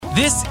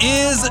This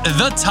is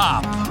The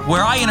Top,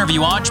 where I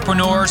interview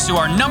entrepreneurs who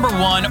are number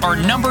one or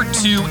number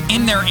two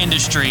in their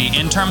industry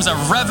in terms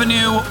of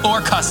revenue or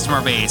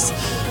customer base.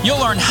 You'll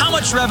learn how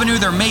much revenue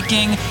they're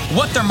making,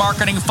 what their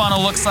marketing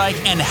funnel looks like,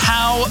 and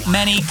how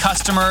many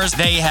customers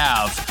they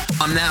have.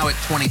 I'm now at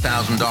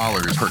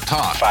 $20,000 per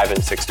top. 5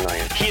 and 6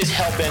 million. He is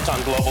hell-bent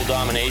on global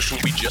domination.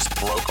 We just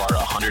broke our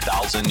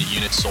 100,000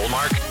 unit sold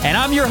mark. And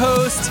I'm your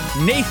host,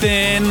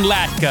 Nathan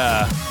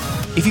Latka.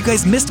 If you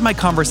guys missed my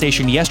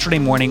conversation yesterday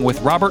morning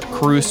with Robert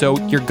Caruso,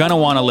 you're gonna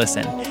wanna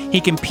listen. He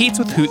competes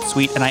with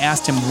Hootsuite, and I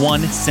asked him one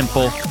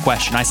simple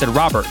question. I said,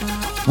 Robert,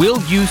 will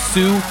you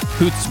sue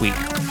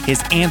Hootsuite?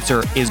 His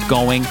answer is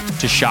going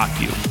to shock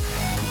you.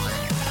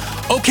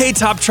 Okay,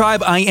 Top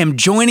Tribe, I am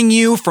joining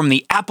you from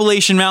the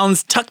Appalachian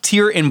Mountains, tucked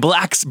here in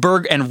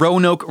Blacksburg and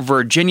Roanoke,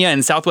 Virginia,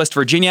 in Southwest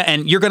Virginia,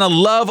 and you're gonna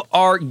love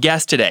our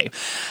guest today.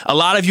 A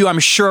lot of you, I'm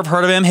sure, have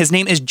heard of him. His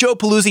name is Joe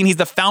Pulizzi, and he's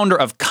the founder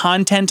of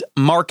Content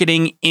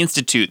Marketing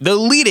Institute, the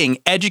leading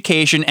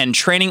education and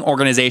training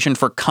organization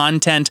for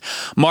content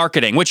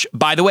marketing, which,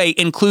 by the way,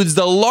 includes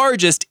the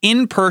largest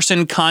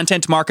in-person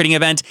content marketing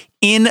event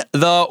in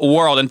the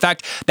world. In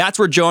fact, that's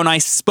where Joe and I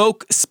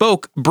spoke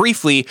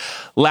briefly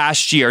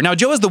last year. Now,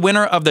 Joe is the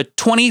winner of the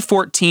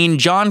 2014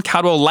 John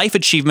Caldwell Life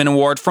Achievement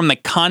Award from the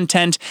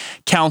Content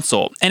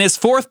Council. And his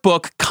fourth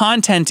book,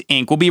 Content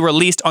Inc., will be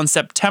released in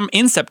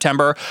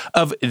September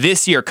of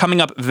this year, coming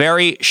up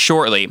very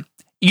shortly.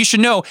 You should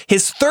know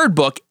his third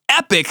book,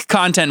 Epic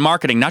Content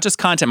Marketing, not just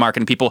content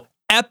marketing, people,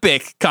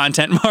 Epic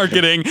Content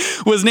Marketing,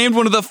 was named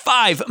one of the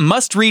 5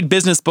 must-read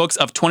business books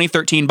of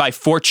 2013 by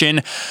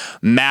Fortune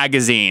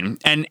magazine.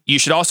 And you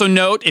should also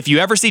note, if you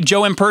ever see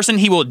Joe in person,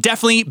 he will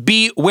definitely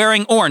be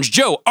wearing orange.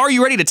 Joe, are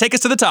you ready to take us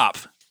to the top?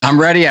 I'm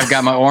ready. I've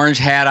got my orange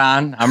hat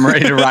on. I'm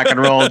ready to rock and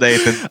roll,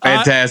 Nathan.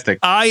 Fantastic.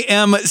 I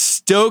am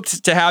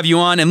stoked to have you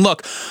on. And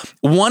look,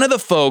 one of the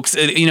folks,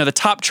 the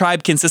Top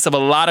Tribe consists of a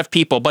lot of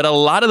people, but a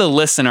lot of the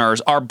listeners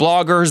are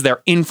bloggers,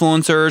 they're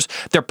influencers,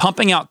 they're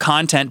pumping out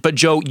content. But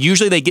Joe,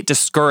 usually they get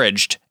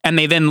discouraged and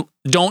they then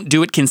don't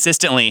do it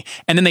consistently,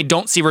 and then they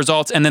don't see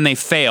results, and then they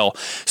fail.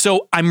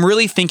 So I'm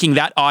really thinking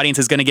that audience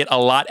is going to get a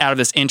lot out of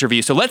this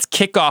interview. So let's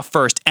kick off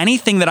first.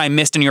 Anything that I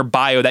missed in your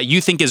bio that you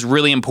think is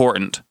really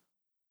important?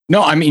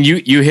 No, I mean,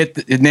 you hit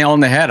the nail on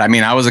the head. I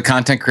mean, I was a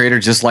content creator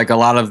just like a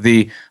lot of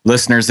the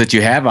listeners that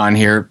you have on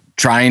here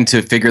trying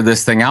to figure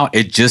this thing out.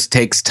 It just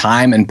takes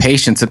time and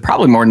patience, and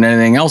probably more than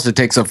anything else, it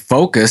takes a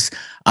focus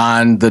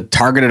on the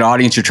targeted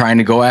audience you're trying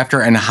to go after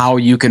and how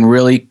you can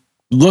really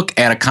look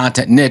at a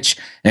content niche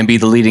and be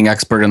the leading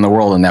expert in the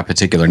world in that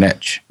particular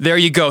niche. There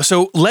you go.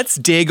 So let's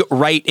dig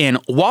right in.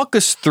 Walk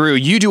us through.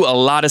 You do a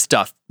lot of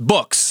stuff,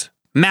 books,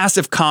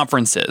 massive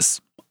conferences,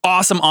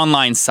 awesome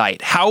online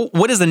site.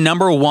 What is the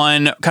number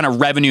one kind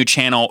of revenue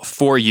channel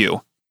for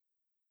you?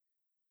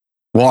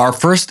 Well, our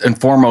first and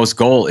foremost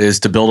goal is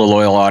to build a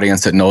loyal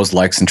audience that knows,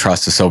 likes, and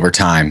trusts us over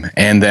time.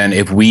 And then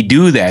if we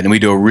do that and we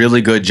do a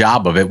really good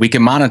job of it, we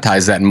can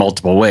monetize that in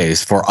multiple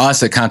ways. For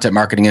us at Content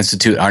Marketing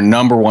Institute, our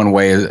number one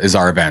way is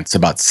our events.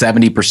 About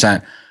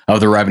 70% of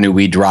the revenue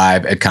we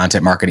drive at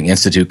Content Marketing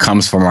Institute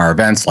comes from our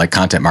events like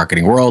Content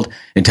Marketing World,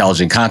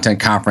 Intelligent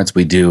Content Conference.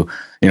 We do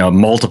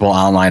multiple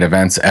online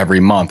events every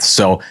month.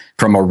 So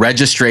from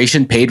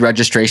a paid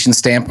registration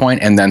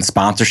standpoint, and then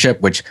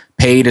sponsorship, which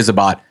paid is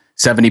about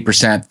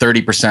 70%,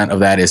 30% of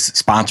that is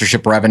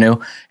sponsorship revenue.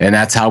 And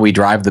that's how we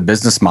drive the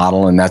business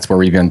model. And that's where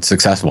we've been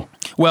successful.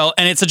 Well,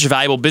 and it's such a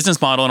valuable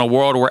business model in a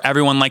world where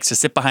everyone likes to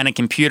sit behind a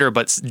computer,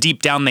 but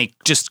deep down they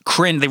just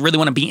cringe. They really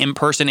want to be in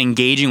person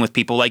engaging with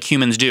people like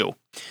humans do.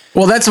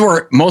 Well, that's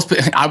where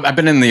I've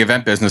been in the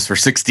event business for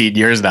 16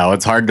 years now.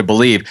 It's hard to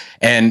believe.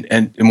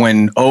 And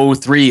when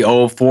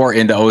 03, 04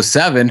 into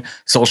 07,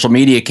 social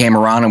media came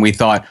around and we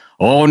thought,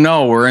 oh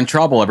no, we're in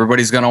trouble.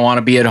 Everybody's going to want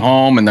to be at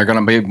home and they're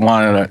going to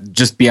want to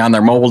just be on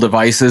their mobile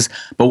devices.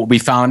 But what we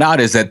found out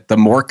is that the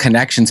more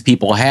connections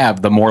people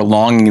have, the more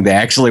longing they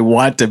actually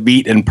want to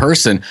meet in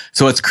person.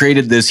 So it's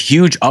created this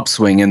huge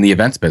upswing in the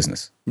events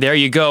business. There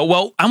you go.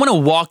 Well, I want to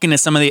walk into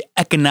some of the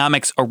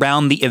economics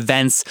around the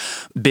events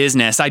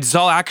business. I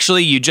saw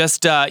actually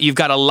you've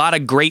got a lot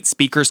of great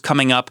speakers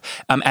coming up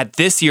at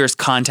this year's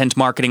Content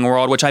Marketing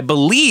World, which I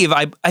believe,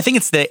 I think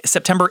it's the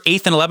September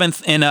 8th and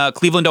 11th in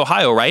Cleveland,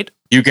 Ohio, right?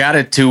 You got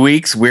it. 2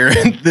 weeks. We're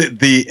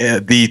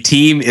the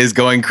team is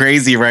going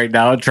crazy right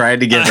now,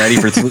 trying to get ready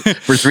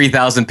for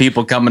 3,000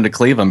 people coming to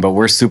Cleveland. But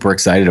we're super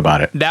excited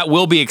about it. That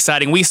will be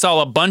exciting. We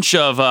saw a bunch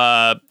of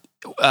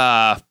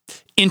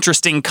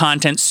interesting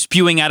content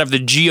spewing out of the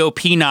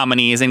GOP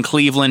nominees in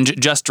Cleveland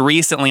just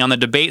recently on the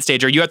debate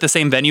stage. Are you at the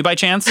same venue by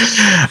chance?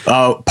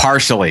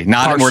 Partially.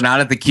 We're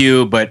not at the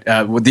Q, but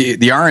the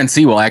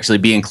RNC will actually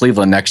be in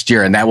Cleveland next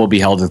year, and that will be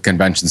held at the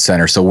convention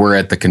center. So we're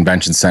at the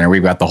convention center.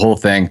 We've got the whole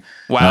thing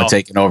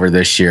taken over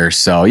this year.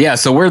 So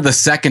we're the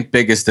second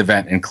biggest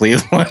event in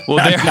Cleveland,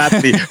 not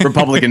the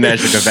Republican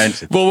National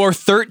Convention. Well, we're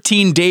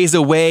 13 days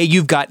away.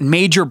 You've got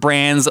major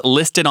brands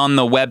listed on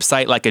the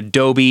website like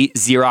Adobe,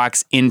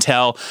 Xerox,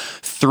 Intel,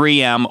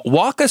 3M.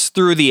 Walk us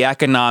through the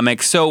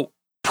economics. So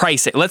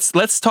pricing.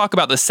 Let's talk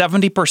about the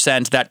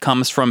 70% that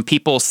comes from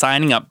people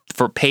signing up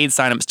for paid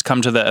signups to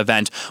come to the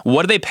event.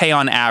 What do they pay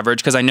on average?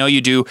 Because I know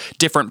you do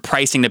different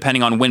pricing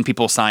depending on when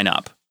people sign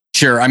up.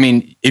 Sure. I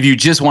mean, if you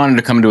just wanted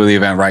to come to the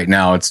event right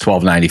now, it's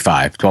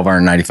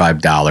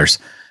 $1,295.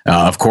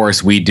 Of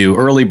course, we do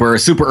early bird,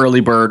 super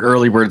early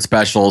bird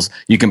specials.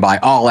 You can buy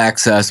all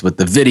access with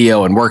the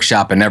video and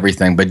workshop and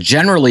everything. But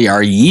generally,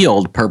 our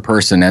yield per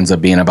person ends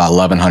up being about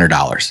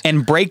 $1,100.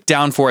 And break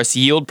down for us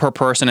yield per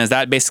person. Is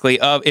that basically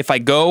if I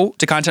go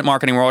to Content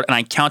Marketing World and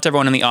I count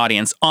everyone in the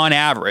audience, on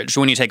average,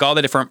 when you take all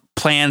the different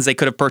plans they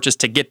could have purchased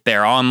to get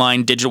there,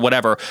 online, digital,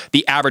 whatever,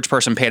 the average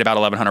person paid about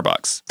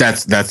 $1,100.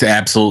 That's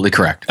absolutely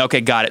correct.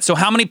 Okay, got it. So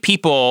how many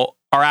people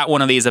are at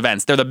one of these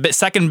events? They're the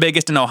second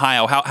biggest in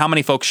Ohio. How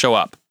many folks show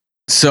up?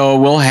 So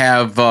we'll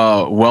have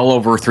well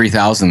over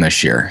 3,000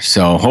 this year.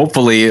 So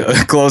hopefully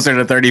closer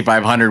to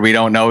 3,500. We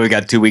don't know. We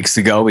got 2 weeks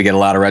to go. We get a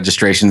lot of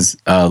registrations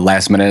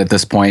last minute at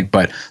this point.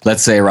 But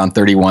let's say around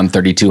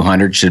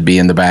 3,200 should be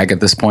in the bag at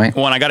this point.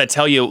 Well, and I got to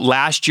tell you,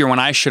 last year when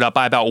I showed up,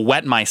 I about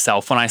wet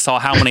myself when I saw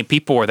how many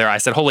people were there. I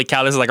said, holy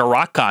cow, this is like a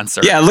rock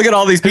concert. Yeah, look at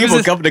all these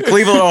people coming to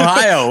Cleveland,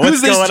 Ohio.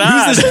 What's going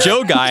on? Who's this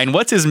Joe guy and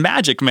what's his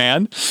magic,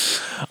 man?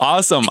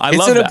 Awesome. I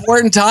love that. It's an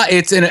important time.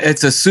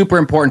 It's a super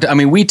important. I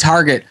mean, we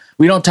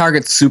don't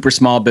target super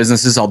small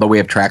businesses, although we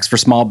have tracks for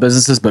small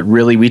businesses, but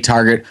really we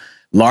target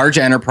large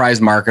enterprise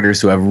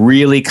marketers who have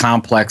really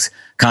complex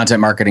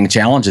content marketing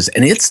challenges.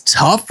 And it's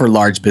tough for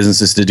large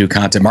businesses to do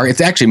content marketing.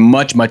 It's actually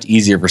much, much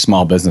easier for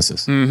small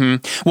businesses.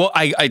 Mm-hmm. Well,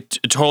 I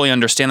totally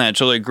understand that. I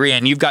totally agree.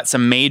 And you've got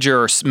some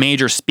major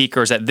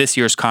speakers at this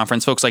year's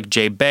conference, folks like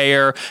Jay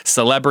Bayer,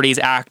 celebrities,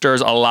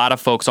 actors, a lot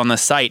of folks on the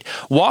site.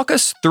 Walk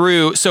us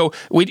through. So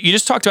you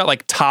just talked about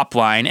like top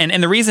line.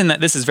 And the reason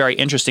that this is very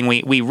interesting,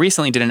 we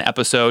recently did an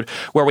episode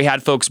where we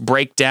had folks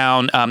break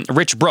down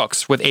Rich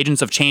Brooks with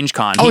Agents of Change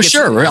Con.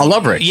 Sure. I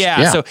love Rich.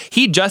 Yeah. So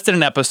he just did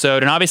an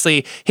episode, and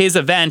obviously his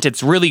event,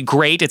 it's really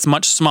great. It's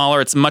much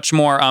smaller. It's much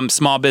more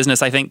small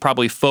business, I think,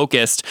 probably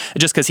focused,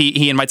 just because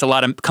he invites a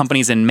lot of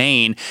companies in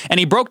Maine. And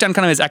he broke down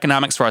kind of his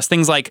economics for us.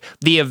 Things like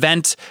the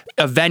event,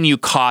 a venue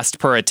cost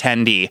per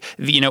attendee,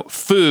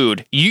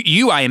 food.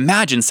 You, I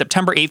imagine,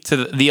 September 8th to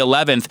the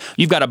 11th,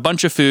 you've got a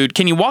bunch of food.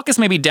 Can you walk us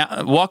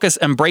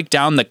and break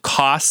down the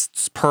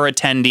costs per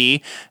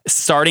attendee,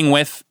 starting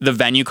with the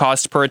venue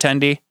cost per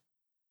attendee?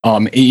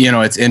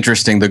 It's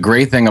interesting. The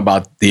great thing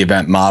about the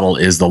event model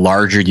is the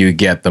larger you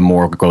get, the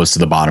more goes to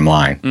the bottom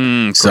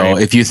line. So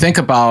if you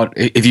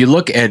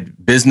look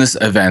at business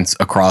events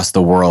across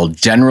the world,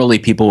 generally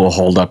people will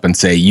hold up and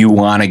say, you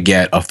want to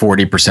get a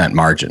 40%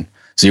 margin.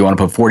 So you want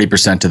to put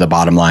 40% to the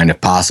bottom line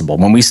if possible.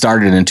 When we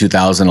started in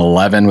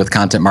 2011 with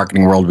Content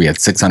Marketing World, we had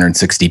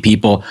 660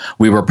 people.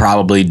 We were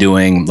probably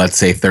doing, let's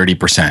say,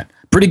 30%.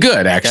 Pretty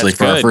good, actually,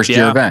 for our first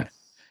year event.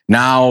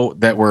 Now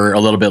that we're a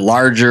little bit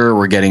larger,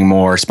 we're getting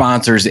more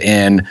sponsors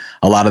in.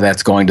 A lot of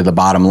that's going to the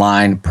bottom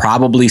line.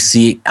 Probably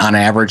see on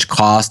average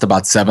cost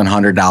about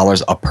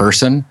 $700 a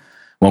person.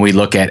 When we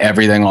look at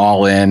everything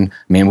all in, I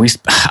mean,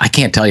 I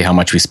can't tell you how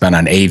much we spend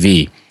on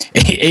AV.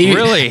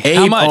 Really?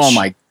 How much? Oh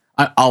my,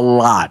 a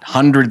lot,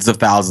 hundreds of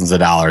thousands of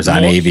dollars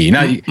on AV.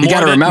 Now you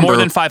got to remember, more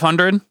than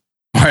 500.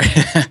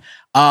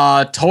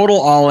 Total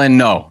all in,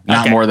 no,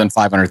 not more than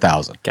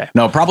 500,000. Okay.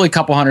 No, probably a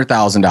couple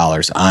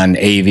 $100,000 on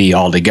AV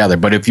altogether.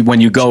 But when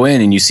you go in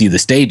and you see the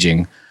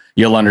staging,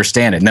 you'll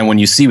understand it. And then when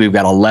you see we've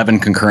got 11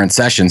 concurrent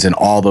sessions and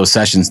all those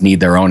sessions need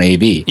their own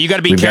AV. You got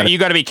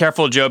to be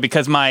careful, Joe,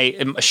 because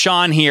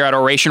Sean here at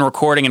Oration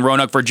Recording in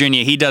Roanoke,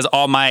 Virginia, he does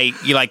all my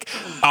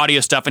audio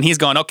stuff, and he's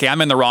going, okay,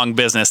 I'm in the wrong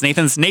business.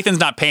 Nathan's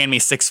not paying me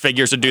six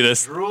figures to do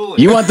this.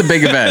 You want the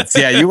big events.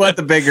 Yeah, you want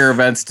the bigger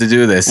events to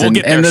do this. We'll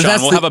get there,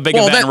 Sean. We'll have a big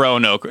event in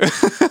Roanoke.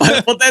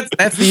 Well,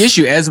 that's the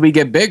issue. As we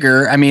get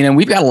bigger, I mean, and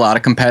we've got a lot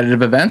of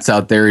competitive events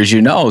out there, as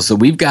you know, so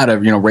we've got to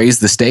raise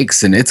the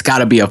stakes, and it's got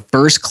to be a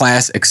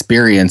first-class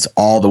experience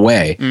all the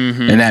way.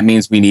 Mm-hmm. And that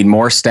means we need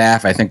more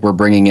staff. I think we're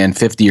bringing in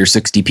 50 or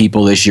 60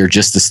 people this year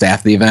just to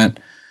staff the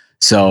event.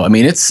 So, I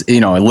mean, it's,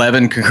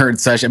 11 concurrent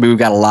sessions. I mean, we've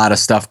got a lot of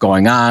stuff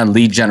going on,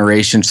 lead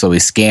generation. So we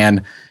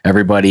scan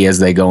everybody as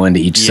they go into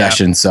each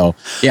session. So,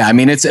 yeah, I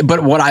mean,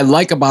 but what I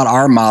like about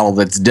our model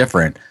that's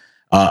different,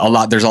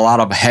 there's a lot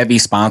of heavy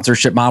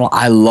sponsorship model.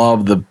 I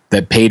love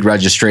that paid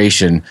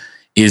registration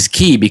is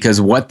key, because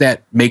what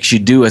that makes you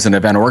do as an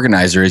event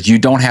organizer is you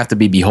don't have to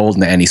be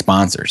beholden to any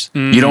sponsors.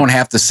 Mm. You don't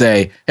have to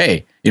say,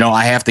 hey,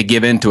 I have to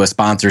give in to a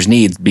sponsor's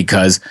needs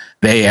because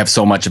they have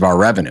so much of our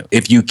revenue.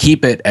 If you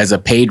keep it as a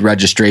paid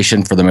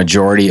registration for the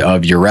majority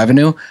of your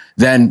revenue,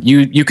 then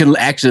you can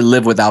actually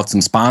live without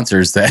some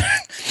sponsors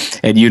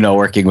and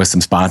working with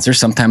some sponsors,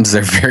 sometimes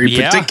they're very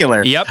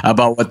particular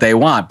about what they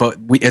want. But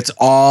it's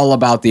all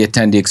about the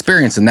attendee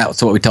experience, and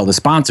that's what we tell the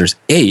sponsors.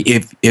 Hey,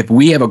 if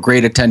we have a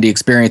great attendee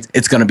experience,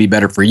 it's going to be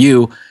better for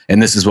you,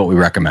 and this is what we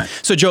recommend.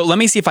 So, Joe, let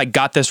me see if I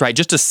got this right.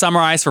 Just to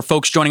summarize for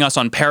folks joining us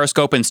on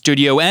Periscope and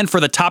Studio, and for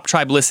the Top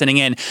Tribe listening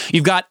in,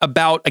 you've got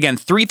about, again,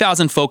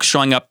 3,000 folks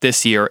showing up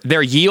this year.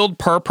 Their yield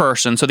per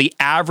person, so the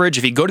average,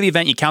 if you go to the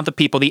event, you count the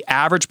people, the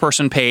average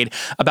person paid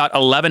made about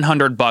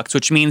 $1,100,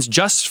 which means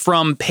just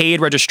from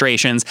paid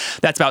registrations,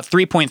 that's about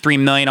 $3.3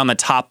 million on the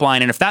top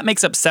line. And if that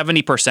makes up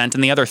 70%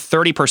 and the other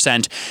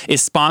 30%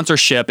 is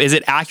sponsorship, is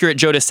it accurate,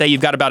 Joe, to say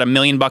you've got about $1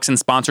 million in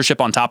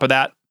sponsorship on top of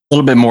that? A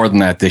little bit more than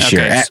that this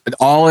year.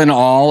 All in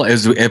all,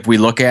 if we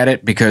look at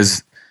it,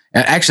 because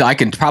actually I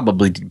can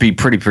probably be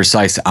pretty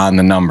precise on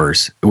the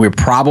numbers. We're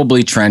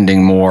probably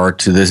trending more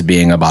to this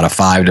being about a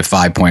 $5 to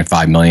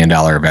 $5.5 million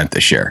event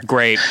this year.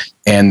 Great.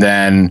 And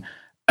then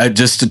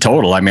just a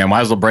total. I mean, I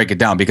might as well break it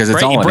down because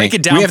it's all break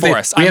it down for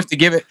us. I have to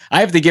give it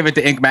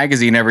to Inc.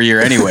 Magazine every year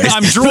anyway.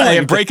 I'm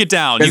drooling. Break it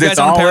down. You guys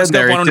on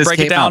Periscope want to break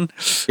it down?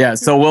 Yeah.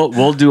 So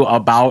we'll do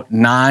about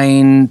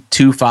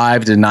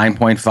 $9.25 to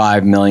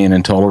 $9.5 million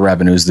in total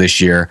revenues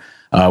this year.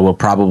 We'll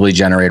probably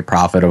generate a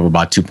profit of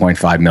about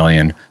 $2.5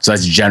 million. So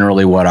that's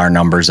generally what our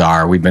numbers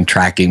are. We've been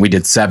tracking. We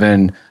did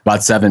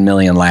about $7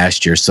 million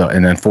last year. So,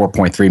 and then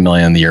 $4.3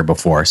 million the year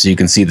before. So you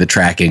can see the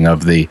tracking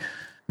of the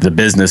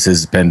business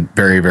has been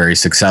very, very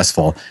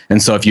successful.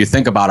 And so if you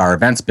think about our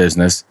events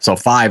business, so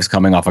 5's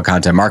coming off of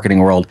Content Marketing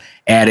World,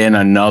 add in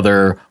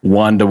another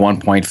 1 to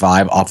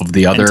 1.5 off of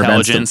the other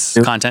events.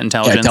 Content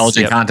intelligence.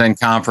 Intelligent Content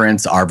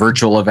Conference, our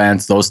virtual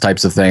events, those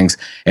types of things.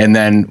 And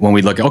then when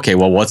we look, okay,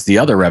 well, what's the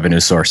other revenue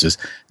sources?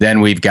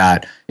 Then we've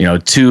got,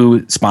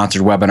 2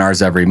 sponsored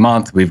webinars every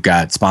month. We've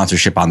got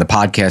sponsorship on the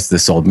podcast,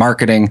 This Sold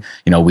Marketing.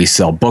 We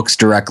sell books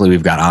directly.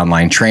 We've got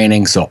online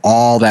training. So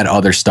all that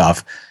other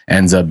stuff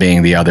ends up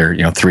being the other,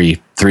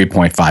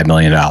 $3.5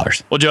 million.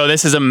 Well, Joe,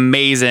 this is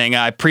amazing.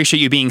 I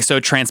appreciate you being so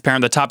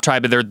transparent. The Top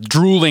Tribe, they're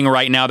drooling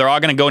right now. They're all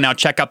going to go now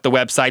check out the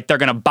website. They're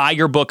going to buy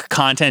your book,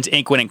 Content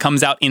Inc., when it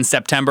comes out in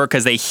September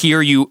because they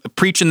hear you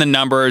preaching the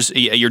numbers.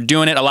 You're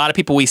doing it. A lot of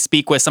people we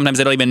speak with, sometimes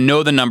they don't even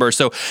know the numbers.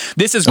 So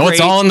this is great.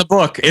 It's all in the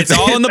book. It's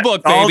all in the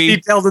book, baby. All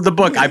details in the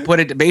book. I put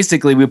it,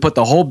 basically, we put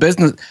the whole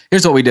business.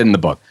 Here's what we did in the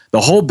book.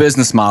 The whole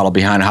business model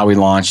behind how we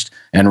launched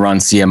and run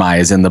CMI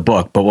is in the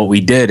book. But what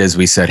we did is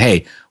we said,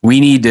 hey, we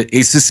need to,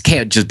 this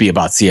can't just be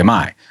about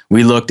CMI.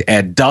 We looked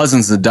at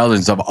dozens and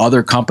dozens of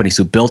other companies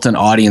who built an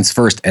audience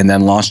first and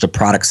then launched a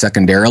product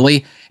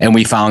secondarily. And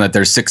we found that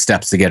there's 6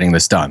 steps to getting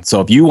this done.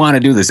 So if you want to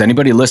do this,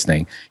 anybody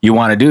listening, you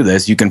want to do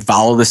this, you can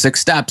follow the 6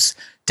 steps.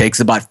 Takes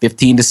about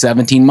 15 to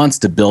 17 months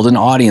to build an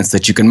audience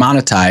that you can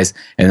monetize.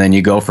 And then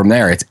you go from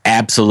there. It's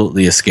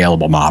absolutely a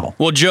scalable model.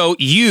 Well, Joe,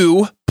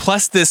 you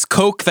plus this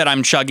Coke that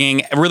I'm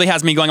chugging really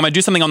has me going. I'm going to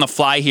do something on the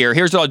fly here.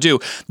 Here's what I'll do.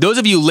 Those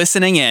of you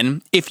listening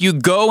in, if you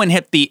go and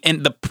hit the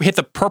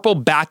purple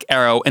back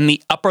arrow in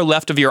the upper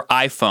left of your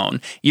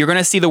iPhone, you're going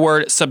to see the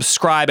word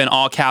subscribe in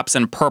all caps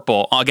and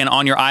purple, again,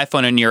 on your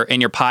iPhone and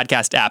in your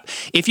podcast app.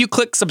 If you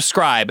click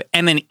subscribe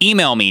and then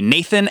email me,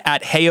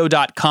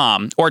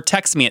 nathan@heyo.com, or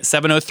text me at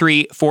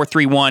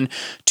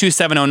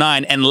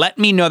 703-431-2709 and let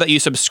me know that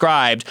you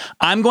subscribed,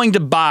 I'm going to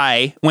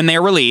buy, when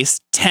they're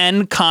released,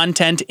 10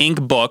 Content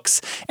Inc.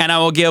 books, and I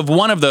will give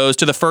one of those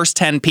to the first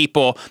 10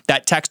 people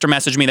that text or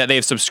message me that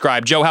they've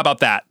subscribed. Joe, how about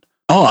that?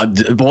 Oh,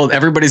 well,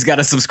 everybody's got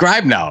to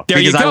subscribe now. There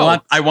you go.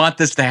 I want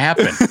this to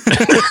happen.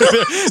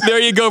 There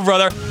you go,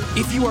 brother.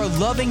 If you are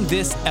loving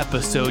this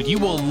episode, you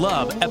will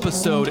love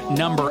episode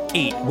number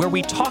 8, where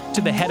we talk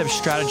to the head of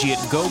strategy at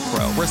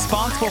GoPro,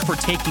 responsible for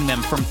taking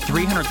them from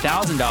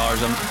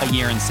 $300,000 a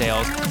year in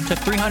sales to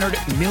 $300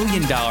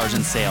 million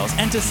in sales.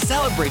 And to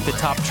celebrate the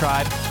Top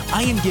Tribe,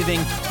 I am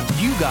giving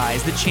you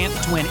guys the chance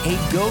to win a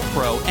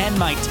GoPro and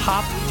my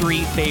top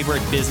 3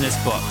 favorite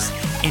business books.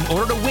 In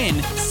order to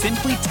win,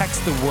 simply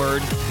text the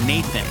word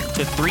Nathan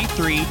to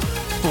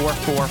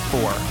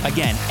 33444.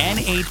 Again,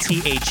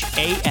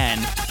 NATHAN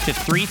to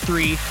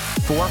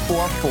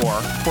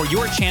 33444 for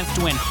your chance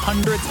to win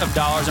hundreds of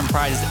dollars in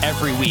prizes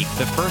every week.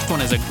 The first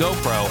one is a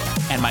GoPro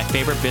and my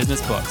favorite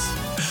business books.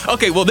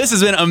 Okay, well, this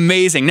has been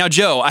amazing. Now,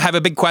 Joe, I have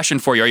a big question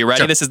for you. Are you ready?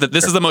 Sure. This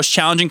is the most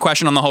challenging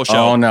question on the whole show.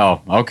 Oh,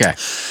 no. Okay.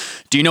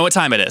 Do you know what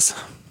time it is?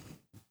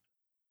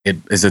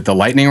 Is it the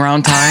lightning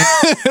round time?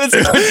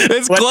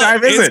 It's what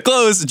time is it? It's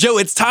close. Joe,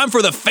 it's time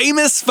for the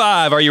famous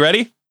 5. Are you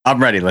ready?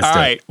 I'm ready. Let's do it.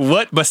 All right.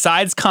 What,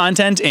 besides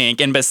Content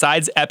Inc. and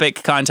besides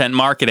Epic Content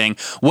Marketing,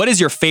 what is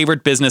your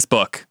favorite business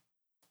book?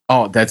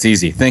 Oh, that's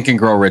easy. Think and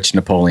Grow Rich,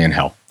 Napoleon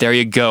Hill. There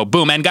you go.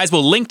 Boom. And guys,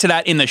 we'll link to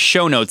that in the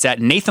show notes at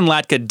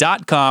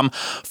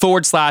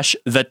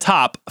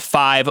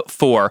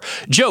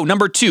nathanlatka.com/the-top-5-4. Joe,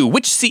 number 2,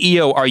 which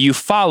CEO are you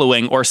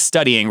following or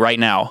studying right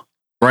now?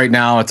 Right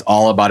now, it's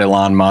all about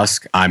Elon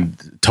Musk. I'm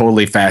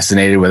totally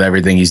fascinated with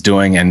everything he's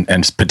doing and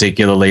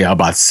particularly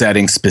about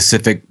setting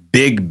specific,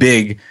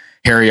 big,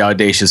 hairy,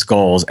 audacious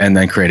goals and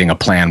then creating a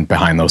plan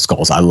behind those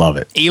goals. I love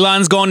it.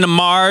 Elon's going to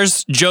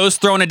Mars. Joe's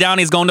throwing it down.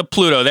 He's going to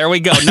Pluto. There we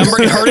go. You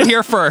heard it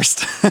here first.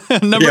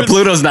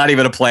 Pluto's not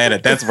even a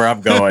planet. That's where I'm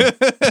going. All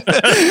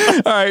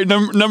right.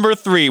 Number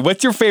 3.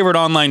 What's your favorite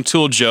online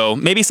tool, Joe?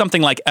 Maybe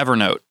something like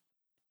Evernote.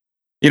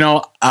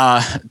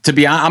 To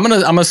be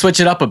honest, I'm gonna switch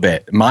it up a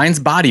bit. Mine's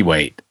body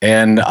weight,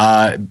 and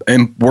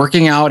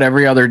working out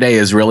every other day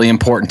is really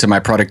important to my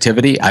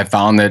productivity. I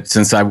found that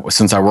since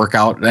I work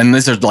out, and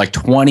this is like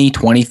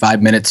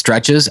 20-25 minute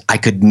stretches, I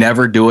could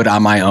never do it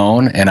on my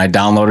own. And I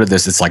downloaded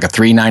this. It's like a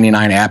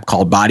 $3.99 app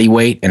called Body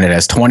Weight, and it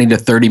has 20 to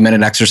 30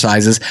 minute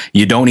exercises.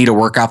 You don't need a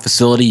workout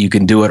facility. You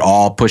can do it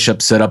all: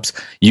 push-ups, sit-ups,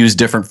 use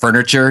different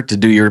furniture to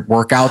do your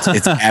workouts.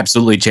 It's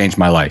absolutely changed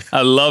my life.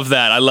 I love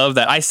that.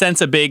 I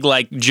sense a big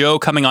Joe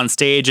coming on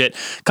stage at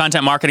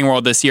Content Marketing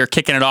World this year,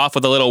 kicking it off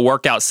with a little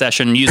workout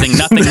session using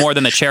nothing more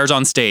than the chairs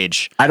on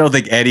stage. I don't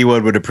think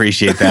anyone would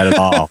appreciate that at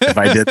all if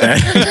I did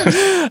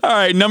that. All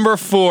right, number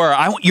 4.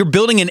 You're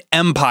building an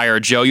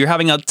empire, Joe. You're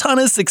having a ton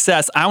of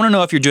success. I want to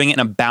know if you're doing it in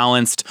a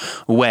balanced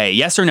way.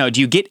 Yes or no?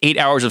 Do you get 8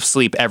 hours of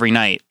sleep every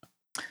night?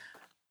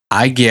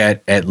 I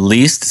get at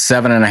least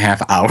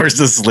 7.5 hours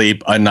of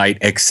sleep a night,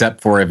 except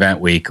for event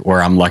week,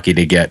 where I'm lucky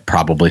to get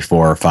probably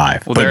 4 or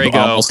 5. Well, there you go.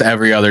 Almost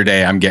every other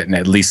day, I'm getting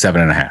at least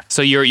 7.5.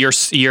 So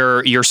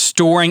you're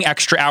storing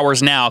extra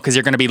hours now because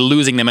you're going to be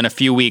losing them in a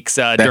few weeks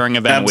during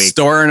event week. I'm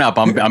storing up.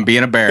 I'm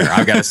being a bear.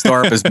 I've got to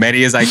store up as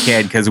many as I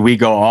can because we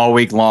go all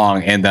week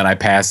long, and then I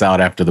pass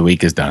out after the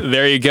week is done.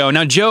 There you go.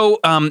 Now, Joe,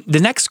 the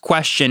next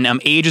question,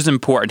 age is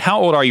important.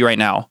 How old are you right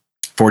now?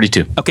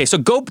 42. Okay, so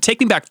take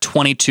me back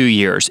 22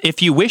 years.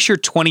 If you wish your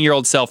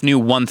 20-year-old self knew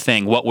one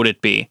thing, what would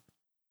it be?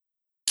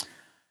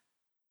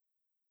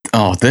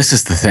 Oh, this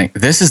is the thing.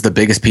 This is the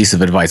biggest piece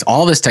of advice.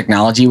 All this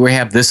technology we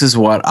have, this is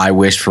what I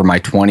wish for my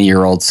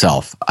 20-year-old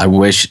self. I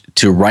wish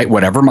to write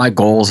whatever my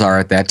goals are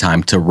at that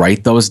time, to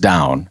write those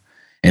down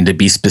and to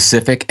be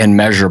specific and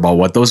measurable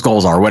what those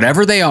goals are,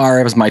 whatever they are,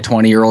 as my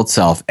 20-year-old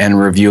self, and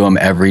review them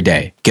every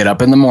day. Get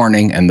up in the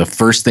morning, and the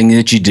first thing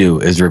that you do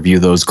is review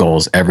those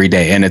goals every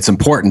day. And it's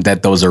important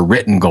that those are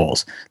written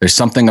goals. There's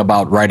something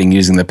about writing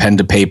using the pen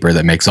to paper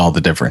that makes all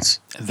the difference.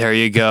 There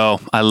you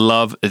go. I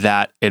love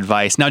that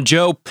advice. Now,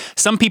 Joe,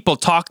 some people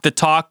talk the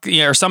talk,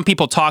 or some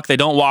people talk, they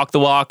don't walk the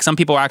walk. Some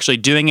people are actually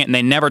doing it and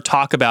they never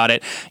talk about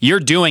it. You're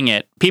doing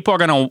it. People are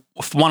going to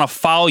want to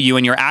follow you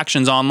and your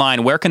actions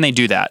online. Where can they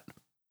do that?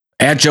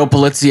 At Joe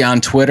Pulizzi on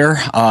Twitter.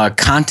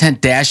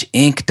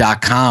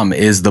 Content-inc.com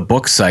is the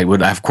book site.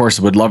 Would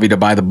love you to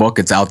buy the book.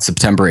 It's out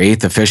September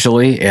 8th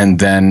officially. And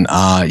then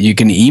you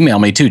can email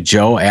me too,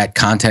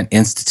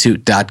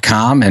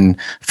 joe@contentinstitute.com. And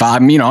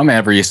I'm at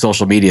every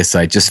social media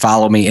site. Just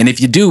follow me. And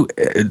if you do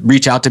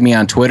reach out to me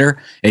on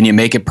Twitter and you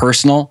make it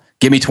personal,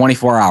 give me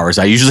 24 hours.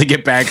 I usually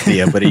get back to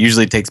you, but it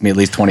usually takes me at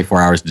least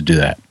 24 hours to do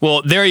that.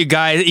 Well, there you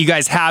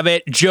guys have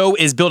it. Joe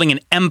is building an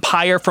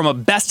empire from a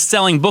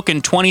best-selling book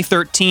in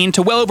 2013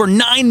 to well over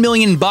 $9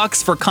 million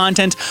for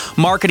Content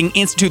Marketing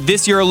Institute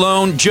this year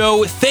alone.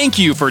 Joe, thank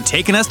you for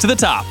taking us to the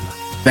top.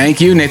 Thank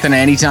you, Nathan.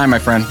 Anytime, my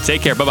friend.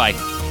 Take care. Bye-bye.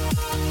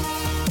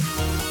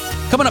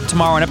 Coming up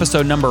tomorrow on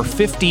episode number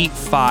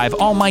 55,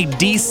 all my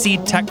DC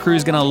tech crew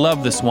is going to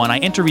love this one. I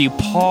interview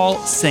Paul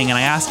Singh, and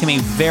I ask him a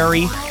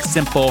very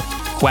simple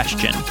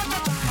question.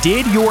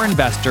 Did your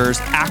investors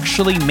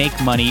actually make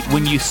money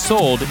when you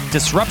sold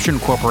Disruption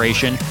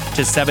Corporation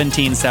to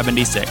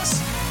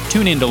 1776?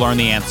 Tune in to learn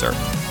the answer.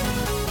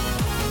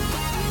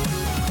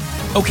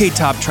 Okay,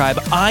 Top Tribe,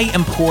 I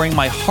am pouring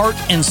my heart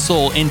and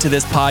soul into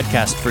this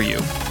podcast for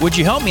you. Would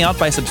you help me out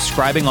by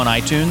subscribing on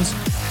iTunes?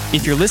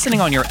 If you're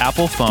listening on your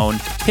Apple phone,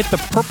 hit the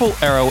purple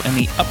arrow in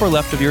the upper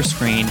left of your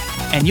screen,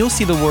 and you'll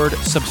see the word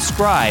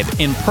subscribe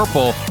in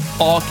purple,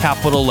 all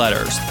capital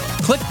letters.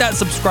 Click that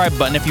subscribe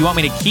button if you want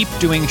me to keep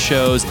doing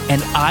shows,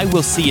 and I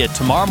will see you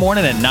tomorrow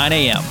morning at 9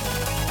 a.m.